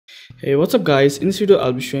Hey, what's up guys? In this video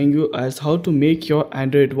I'll be showing you as how to make your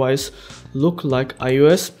Android device look like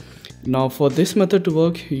iOS. Now for this method to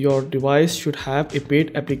work, your device should have a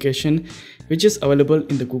paid application which is available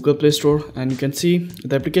in the Google Play Store, and you can see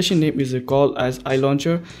the application name is called as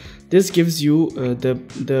iLauncher. This gives you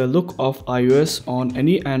the look of iOS on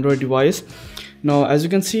any Android device. Now as you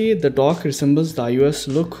can see, the dock resembles the iOS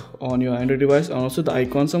look on your Android device, and also the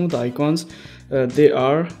icons, some of the icons they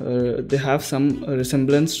have some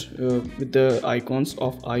resemblance with the icons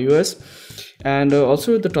of iOS, and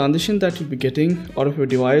also the transition that you'll be getting out of your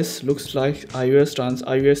device looks like iOS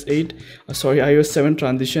 7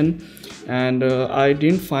 transition. And I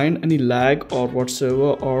didn't find any lag or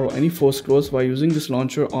whatsoever or any force close by using this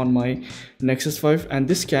launcher on my Nexus 5, and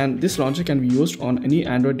this launcher can be used on any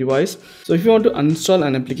Android device. So if you want to uninstall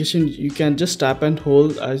an application, you can just tap and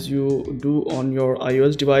hold as you do on your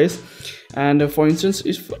iOS device. And for instance,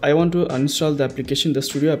 if I want to uninstall the application, the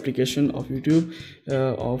studio application of YouTube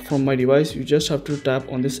from my device, you just have to tap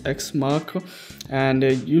on this X mark, and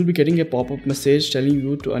you'll be getting a pop-up message telling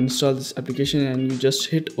you to uninstall this application, and you just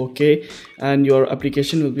hit OK and your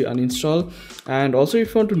application will be uninstalled. And also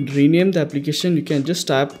if you want to rename the application, you can just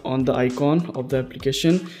tap on the icon of the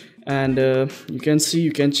application, and you can see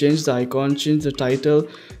you can change the icon, change the title,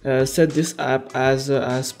 set this app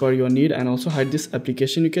as per your need, and also hide this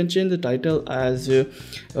application. You can change the title as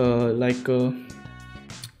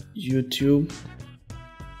YouTube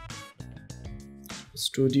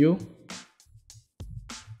Studio.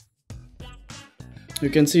 You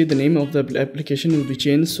can see the name of the application will be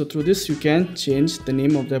changed. So through this you can change the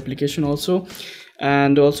name of the application also.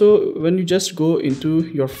 And also when you just go into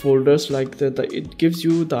your folders, like it gives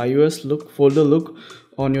you the iOS folder look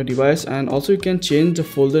on your device. And also you can change the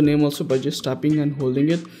folder name also by just tapping and holding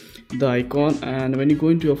it, the icon. And when you go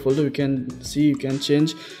into your folder, you can see you can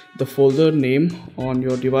change the folder name on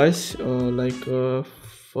your device,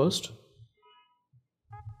 first.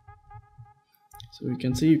 So you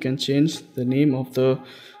can see you can change the name of the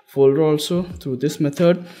folder also through this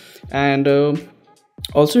method. And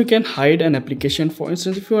also you can hide an application. For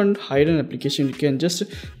instance, if you want to hide an application, you can just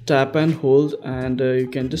tap and hold, and you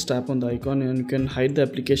can just tap on the icon and you can hide the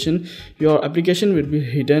application. Your application will be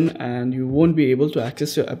hidden and you won't be able to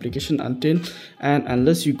access your application until and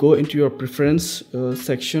unless you go into your preference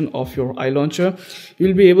section of your iLauncher.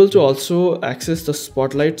 You'll be able to also access the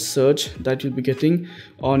spotlight search that you'll be getting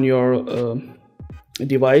on your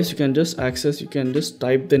device. You can just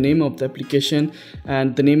type the name of the application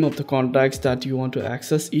and the name of the contacts that you want to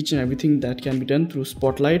access. Each and everything that can be done through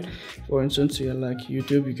spotlight. For instance, here like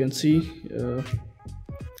YouTube, you can see you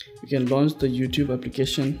can launch the YouTube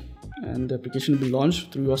application, and the application will be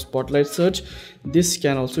launched through your spotlight search. This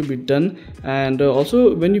can also be done. And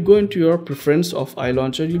also when you go into your preference of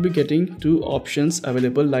iLauncher, you'll be getting two options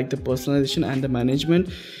available, like the personalization and the management.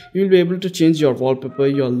 You'll be able to change your wallpaper,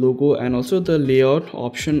 your logo, and also the layout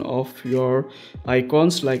option of your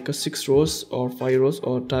icons, like a 6 rows or 5 rows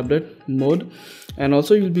or tablet mode. And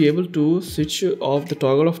also you'll be able to switch off the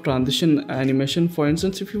toggle of transition animation. For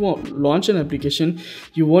instance, if you want to launch an application,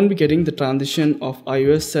 you won't be getting the transition of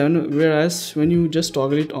iOS 7, whereas when you just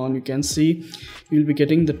toggle it on, you can see you'll be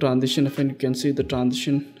getting the transition effect. You can see the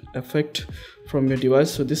transition effect from your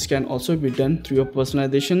device. So this can also be done through your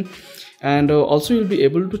personalization. And also you'll be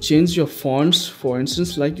able to change your fonts. For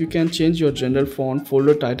instance, like you can change your general font,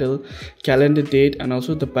 folder title, calendar date, and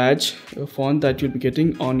also the badge font that you'll be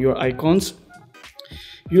getting on your icons.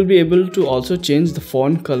 You'll be able to also change the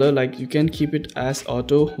font color, like you can keep it as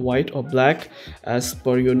auto, white or black as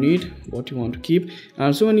per your need, what you want to keep. And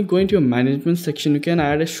also when you go into your management section, you can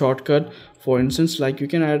add a shortcut. For instance, like you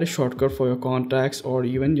can add a shortcut for your contacts, or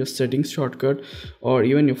even your settings shortcut, or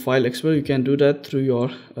even your file explorer. You can do that through your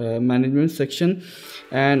management section.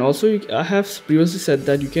 And also I have previously said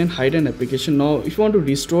that you can hide an application. Now if you want to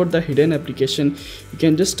restore the hidden application, you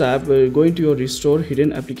can just tap go into your restore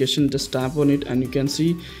hidden application, just tap on it, and you can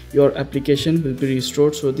see your application will be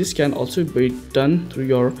restored. So this can also be done through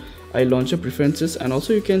your iLauncher preferences. And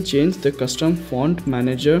also you can change the custom font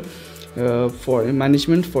manager for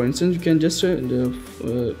management. For instance, you can just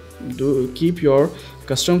keep your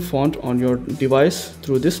custom font on your device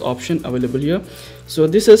through this option available here. So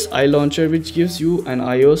this is iLauncher, which gives you an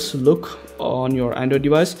iOS look on your Android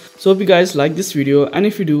device. So hope you guys like this video, and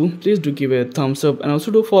if you do, please do give it a thumbs up, and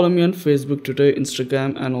also do follow me on Facebook, Twitter,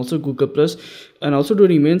 Instagram, and also Google+. And also do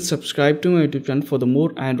remain subscribed to my YouTube channel for the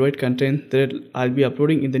more Android content that I'll be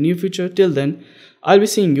uploading in the near future. Till then, I'll be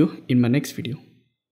seeing you in my next video.